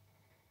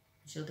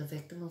 I'm sure the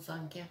victim will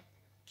thank you.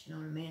 Do you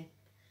know what I mean?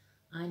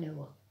 I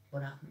know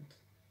what happened.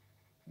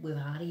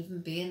 Without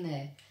even being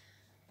there,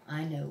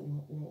 I know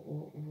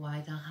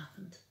why that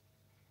happened.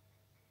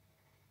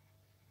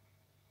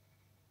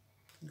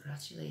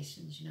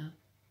 Congratulations, you know.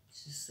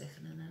 It's just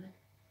sickening,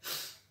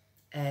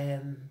 isn't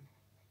it?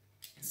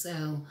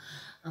 So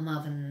I'm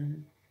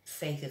having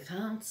fake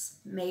accounts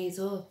made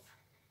up,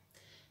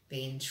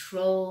 being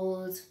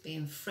trolled,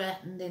 being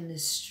threatened in the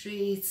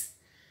street.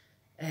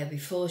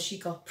 Before she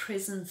got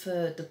prison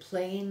for the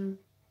plane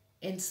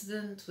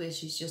incident, where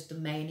she's just a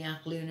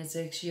maniac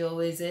lunatic, she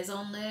always is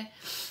on there.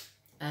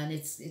 And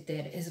it's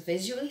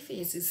visually for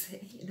you to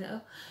see, you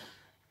know.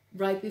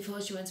 Right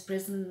before she went to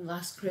prison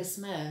last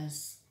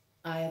Christmas,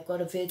 I have got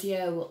a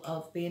video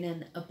of being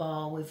in a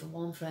bar with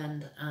one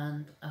friend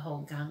and a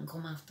whole gang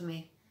come after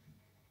me.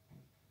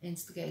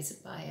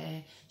 Instigated by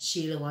her.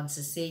 Sheila wants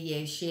to see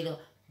you. Sheila,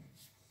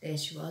 there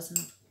she was,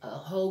 and a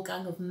whole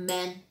gang of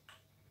men.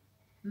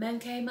 Men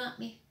came at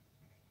me.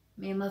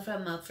 Me and my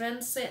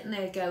friend's sitting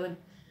there going,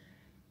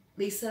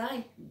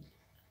 Lisa,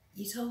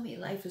 you told me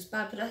your life was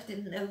bad, but I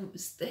didn't know it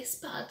was this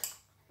bad.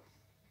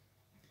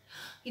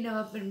 You know,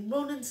 I've been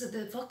running to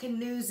the fucking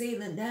New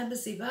Zealand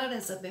embassy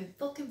barriers. I've been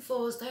fucking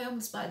forced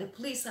homes by the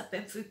police. I've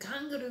been through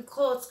kangaroo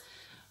courts.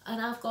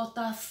 And I've got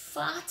that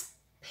fat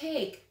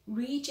pig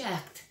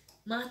reject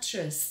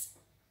mattress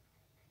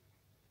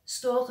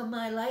stalking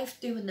my life,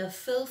 doing the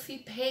filthy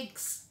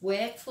pigs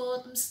work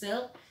for them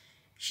still.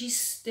 She's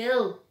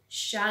still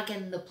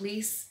shagging the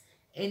police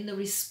in the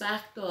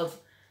respect of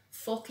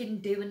fucking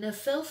doing the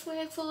filth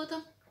work for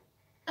them.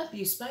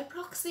 Abuse by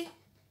proxy.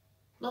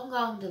 Long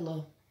arm the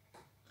law.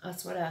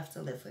 That's what I have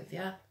to live with,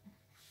 yeah.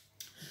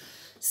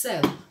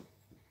 So,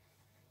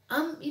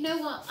 you know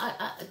what?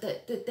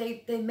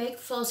 They make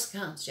false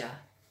accounts, yeah,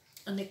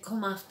 and they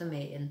come after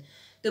me, and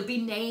there'll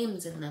be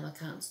names in them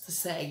accounts to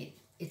say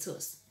it's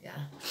us,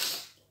 yeah.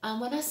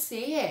 And when I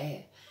see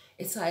it,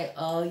 it's like,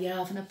 oh, you're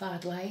having a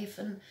bad life.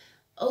 And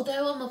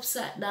although I'm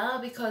upset now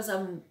because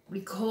I'm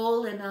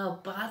recalling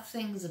how bad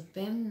things have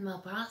been in my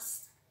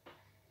past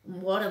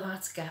and what I've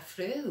had to get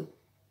through,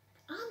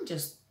 I'm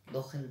just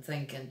looking,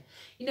 thinking,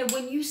 you know,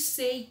 when you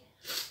see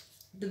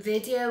the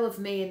video of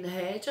me in the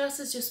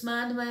hairdressers just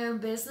minding my own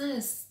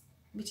business,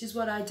 which is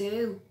what I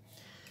do,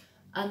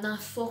 and that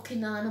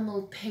fucking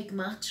animal pig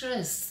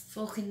mattress,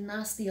 fucking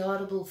nasty,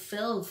 horrible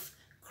filth,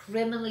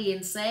 criminally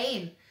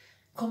insane,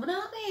 coming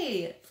at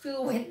me through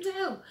a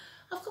window,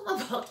 I've got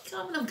my body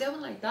cam and I'm going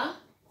like that.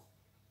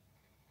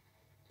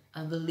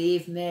 And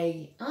believe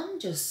me, I'm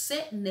just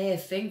sitting there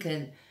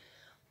thinking,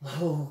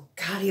 whoa,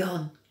 carry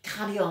on,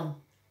 carry on.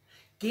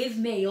 Give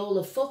me all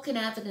the fucking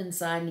evidence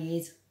I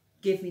need.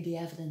 Give me the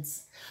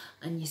evidence.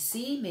 And you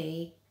see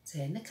me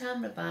turn the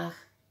camera back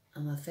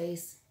and my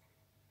face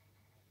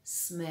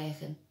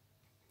smirking.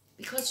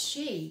 Because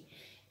she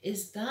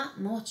is that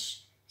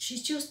much,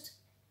 she's just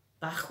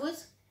backward.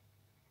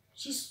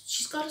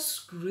 She's got a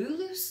screw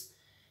loose.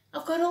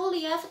 I've got all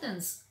the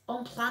evidence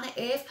on planet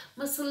Earth.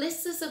 My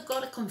solicitors have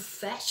got a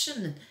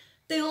confession.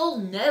 They all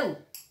know.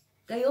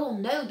 They all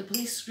know the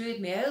police screwed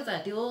me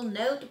over. They all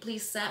know the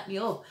police set me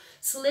up.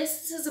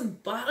 Solicitors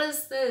and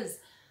barristers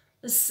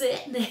are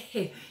sitting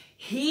there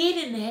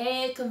hearing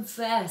her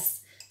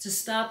confess to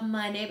stabbing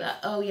my neighbour.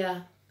 Oh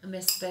yeah, I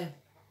missed a bit.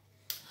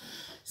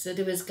 So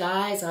there was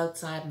guys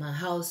outside my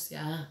house,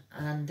 yeah,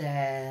 and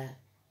I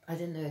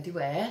didn't know who they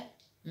were.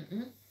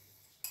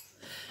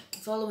 The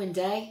following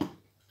day,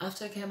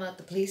 after I came out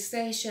the police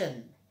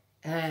station,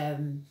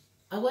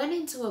 I went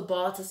into a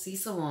bar to see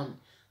someone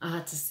I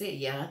had to see,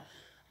 yeah.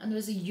 And there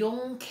was a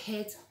young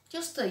kid,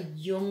 just a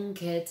young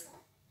kid,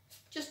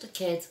 just a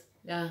kid,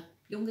 yeah,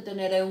 younger than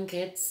their own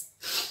kids.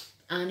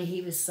 And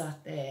he was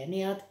sat there and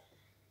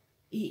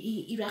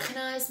he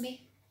recognised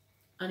me.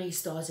 And he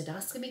started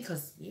asking me,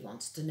 because he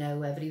wanted to know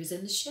whether he was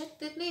in the shit,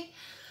 didn't he?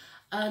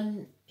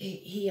 And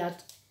he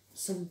had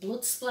some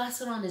blood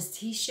splatter on his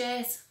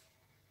t-shirt.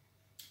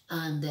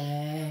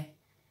 And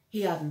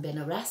he hadn't been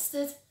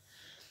arrested.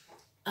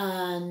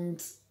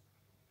 And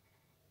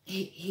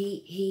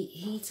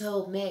he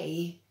told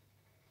me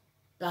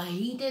that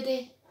he did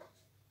it.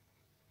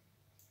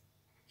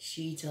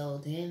 She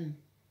told him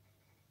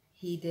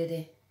he did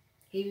it.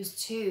 he was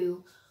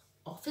too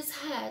off his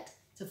head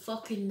to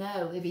fucking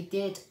know if he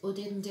did or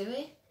didn't do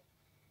it.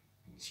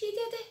 She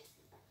did it.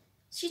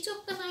 She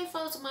took the knife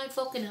out of my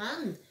fucking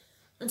hand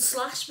and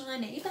slashed my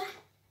neighbour.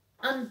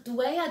 And the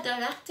way I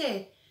direct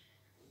it,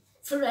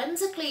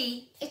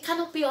 forensically, it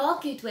cannot be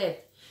argued with.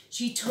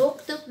 She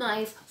took the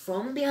knife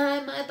from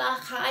behind my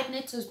back, hiding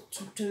it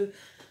to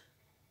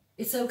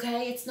it's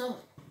okay, it's not,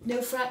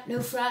 no fret,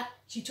 no fret.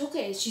 She took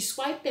it, she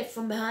swiped it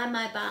from behind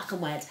my back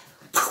and went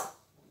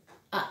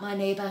at my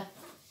neighbour.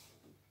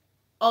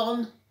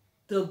 On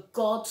the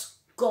God's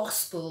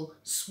gospel,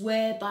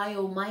 swear by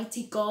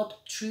Almighty God,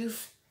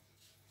 truth.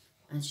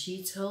 And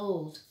she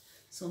told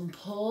some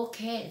poor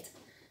kid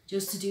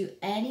just to do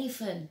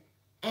anything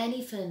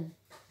to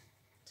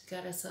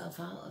get herself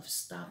out of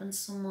stabbing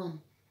someone.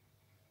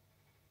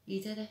 He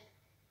did it.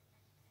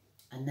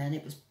 And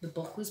then the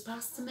buck was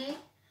passed to me.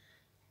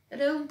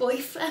 Her own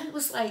boyfriend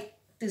was like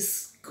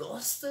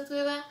disgusted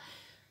with her.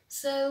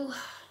 So,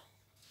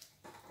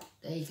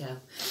 there you go.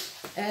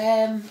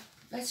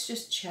 Let's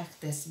just check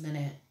this a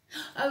minute.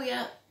 Oh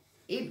yeah,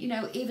 you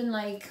know, even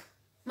like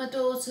my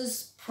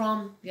daughter's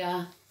prom,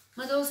 yeah.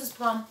 My daughter's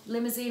prom,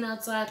 limousine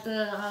outside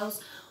the house,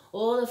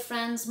 all her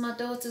friends. My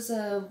daughters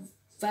are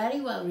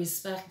very well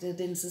respected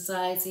in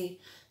society.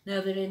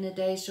 Never in a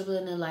day's trouble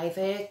in her life.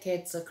 Her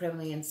kids are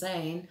criminally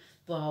insane,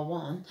 bar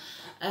one.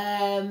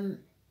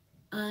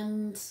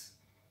 And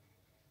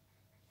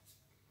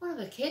one of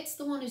the kids,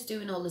 the one who's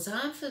doing all the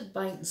time for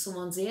biting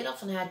someone's ear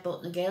off and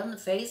headbutting a girl in the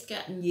face,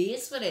 getting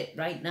years for it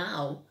right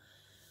now,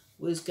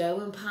 was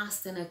going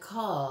past in a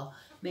car,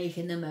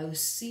 making the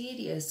most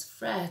serious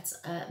threats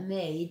at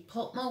me,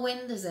 put my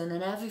windows in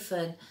and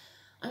everything.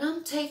 And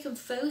I'm taking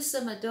photos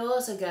of my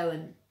daughter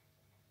going,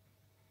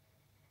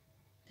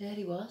 there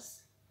he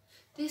was.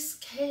 This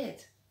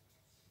kid,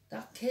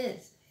 that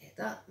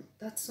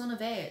son of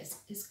hers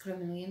is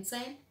criminally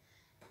insane.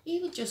 He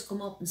would just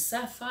come up and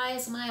set fire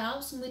to my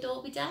house and we'd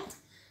all be dead.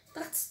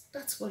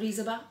 That's what he's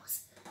about.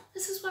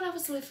 This is what I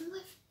was living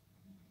with.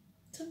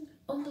 It's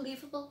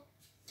unbelievable.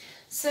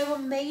 So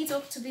I'm made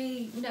up to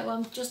be, you know,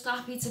 I'm just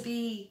happy to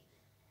be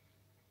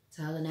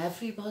telling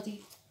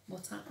everybody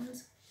what's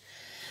happened.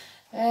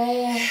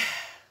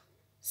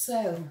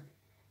 So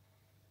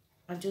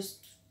I'm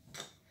just,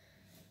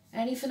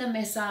 anything I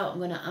miss out, I'm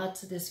going to add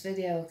to this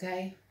video,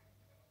 okay?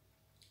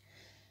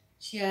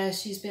 Yeah,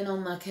 she's been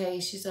on my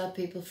case. She's had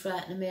people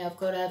threatening me. I've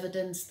got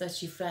evidence that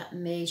she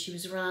threatened me. She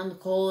was around the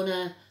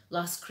corner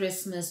last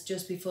Christmas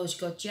just before she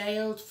got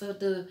jailed for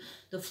the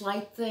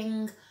flight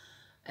thing.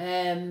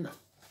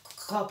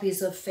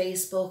 Copies of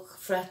Facebook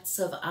threats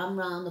of I'm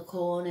round the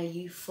corner,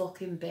 you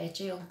fucking bitch,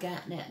 you're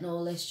getting it and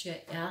all this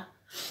shit, yeah.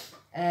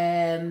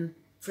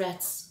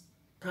 Threats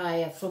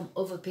prior from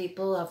other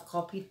people, I've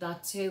copied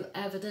that too.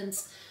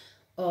 Evidence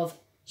of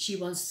she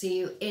wants to see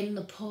you in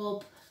the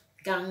pub,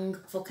 gang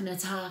fucking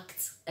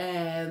attacked.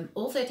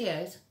 All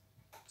videos.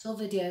 It's all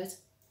videos.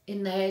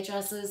 In the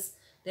hairdressers,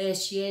 there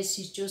she is,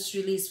 she's just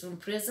released from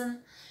prison.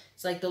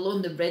 It's like the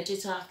London Bridge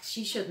attack.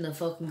 She shouldn't have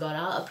fucking got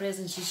out of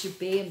prison. She should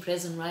be in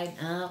prison right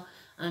now.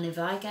 And if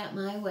I get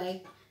my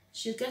way,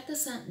 she'll get the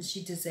sentence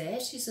she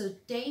deserves. She's a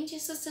danger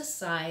to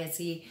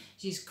society.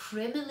 She's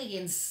criminally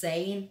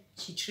insane.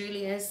 She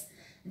truly is.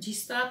 And she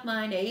stabbed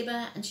my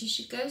neighbour and she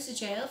should go to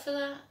jail for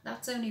that.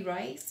 That's only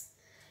right.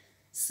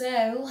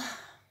 So,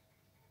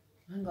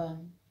 hang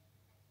on.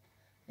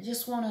 I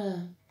just want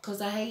to,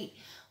 because I hate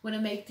when I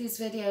make these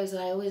videos,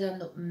 I always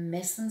end up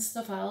missing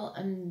stuff out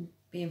and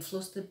being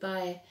flustered by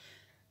it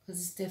because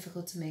it's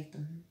difficult to make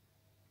them.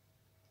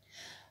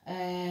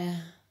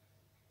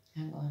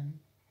 Hang on.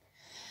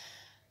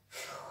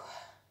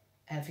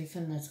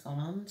 Everything that's gone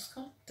on,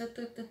 Scott,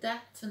 the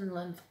depth and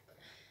length.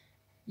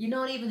 You're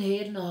not even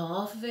hearing a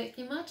half of it.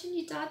 Can you imagine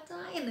your dad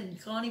dying and you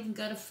can't even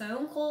get a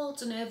phone call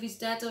to know if he's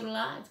dead or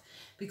alive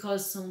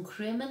because some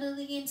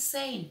criminally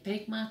insane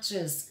pig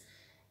mattress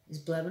is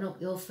blowing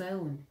up your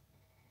phone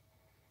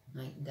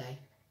night and day.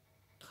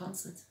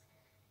 Constant.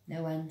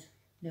 No end.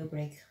 No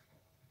break.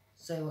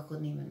 So I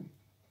couldn't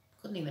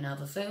even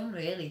have a phone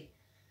really.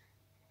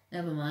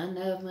 Never mind,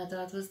 now my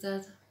dad was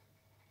dead.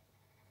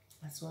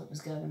 That's what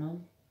was going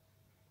on.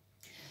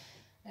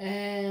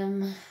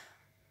 Hang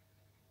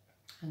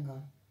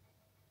on.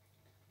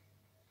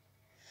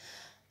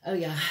 Oh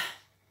yeah.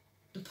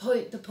 The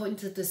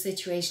point of the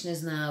situation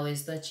is now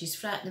is that she's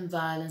threatening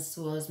violence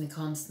towards me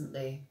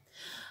constantly.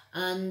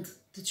 And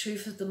the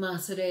truth of the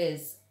matter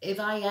is, if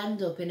I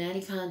end up in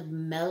any kind of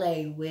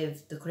melee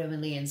with the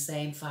criminally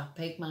insane fat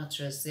pig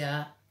mattress,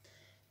 yeah,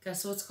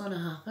 guess what's going to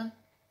happen?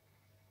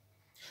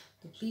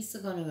 The police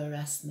are going to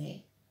arrest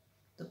me.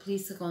 The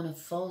police are going to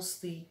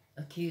falsely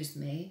accuse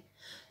me.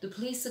 The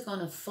police are going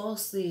to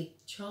falsely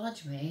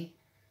charge me.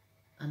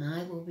 And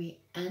I will be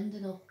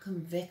ending up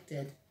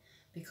convicted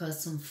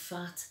because some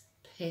fat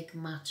pig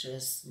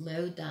mattress,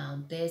 low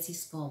down, dirty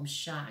scum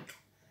shag,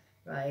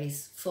 right,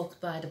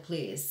 fucked by the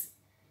police,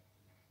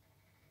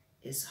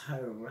 is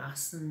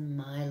harassing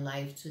my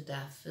life to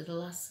death for the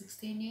last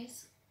 16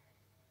 years.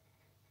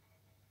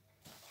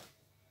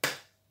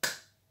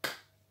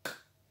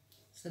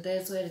 So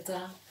there's where it's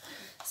at.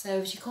 So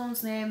if she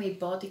comes near me,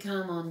 body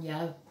cam on,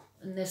 yeah.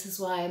 And this is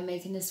why I'm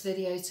making this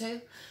video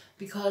too.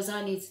 Because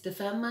I need to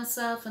defend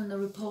myself, and the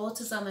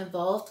reporters I'm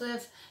involved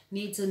with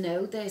need to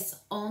know this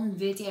on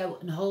video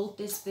and hold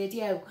this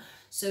video.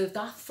 So if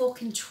that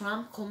fucking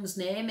tramp comes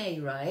near me,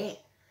 right,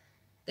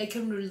 they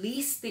can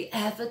release the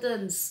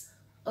evidence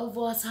of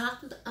what's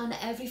happened, and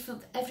every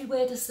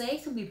word I say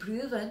can be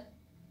proven.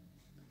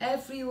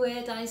 Every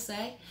word I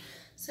say.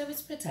 So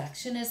it's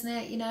protection, isn't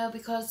it? You know,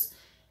 because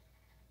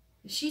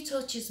if she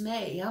touches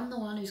me, I'm the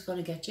one who's going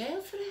to get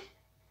jailed for it.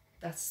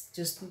 That's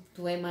just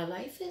the way my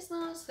life is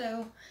now.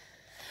 So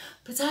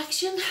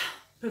protection,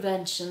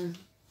 prevention.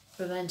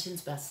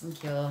 Prevention's best than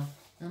cure.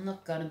 I'm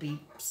not going to be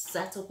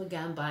set up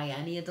again by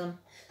any of them.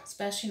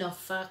 Especially not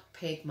fat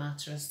pig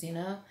mattress, you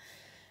know.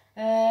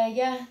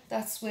 Yeah,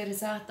 that's where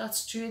it's at.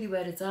 That's truly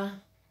where it's at.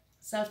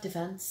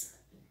 Self-defense.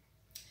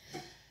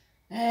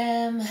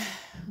 I'm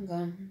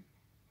gone.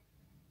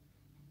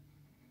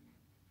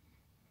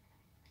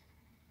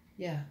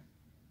 Yeah.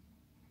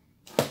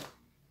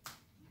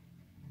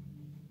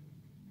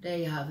 There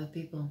you have it,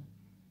 people.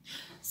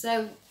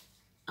 So,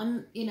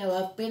 you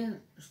know,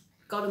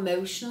 got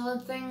emotional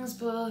and things,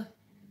 but can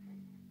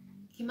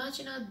you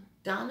imagine how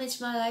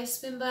damaged my life's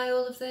been by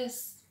all of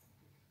this?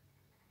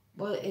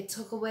 What it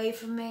took away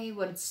from me,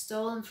 what it's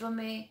stolen from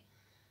me,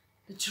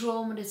 the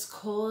trauma it's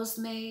caused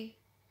me.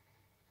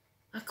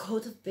 I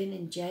could have been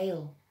in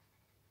jail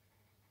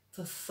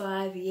for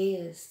 5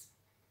 years.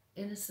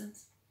 Innocent.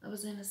 I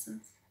was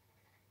innocent.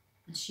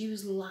 And she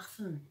was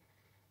laughing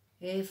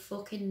her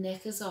fucking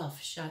knickers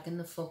off, shagging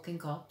the fucking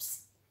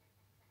cops.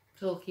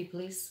 Torquay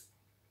police.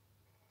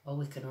 Oh,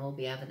 we can all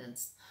be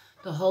evidence.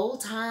 The whole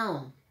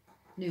town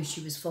knew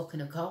she was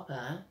fucking a cop,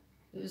 huh?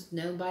 It was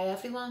known by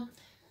everyone.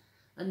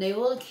 And they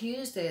all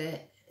accused her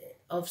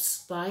of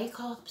spy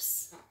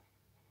cops.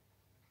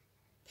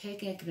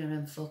 Pig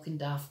ignorant fucking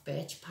daft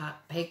bitch.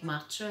 Pig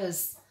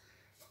mattress.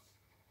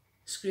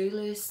 Screw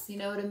loose, you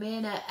know what I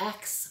mean? Her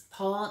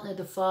ex-partner,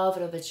 the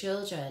father of her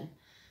children,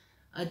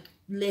 had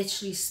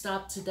literally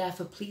stabbed to death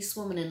a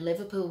policewoman in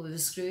Liverpool with a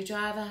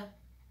screwdriver.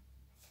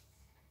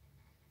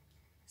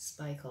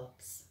 Spy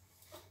cops.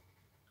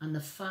 And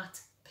the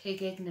fat,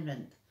 pig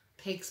ignorant,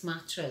 pig's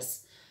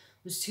mattress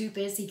was too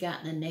busy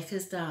getting her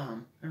knickers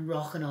down and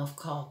rocking off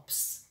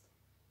cops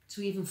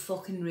to even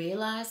fucking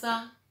realise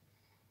that.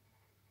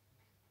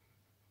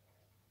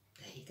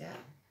 There you go.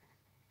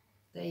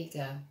 There you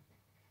go.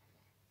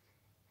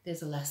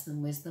 There's a lesson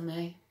in wisdom,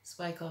 eh?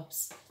 Spy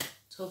cops.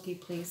 Torquay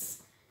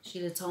police.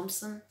 Sheila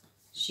Thompson.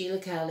 Sheila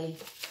Kelly.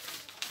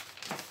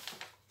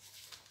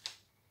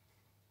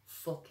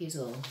 Fuck yous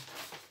all.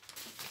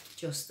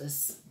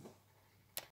 Justice.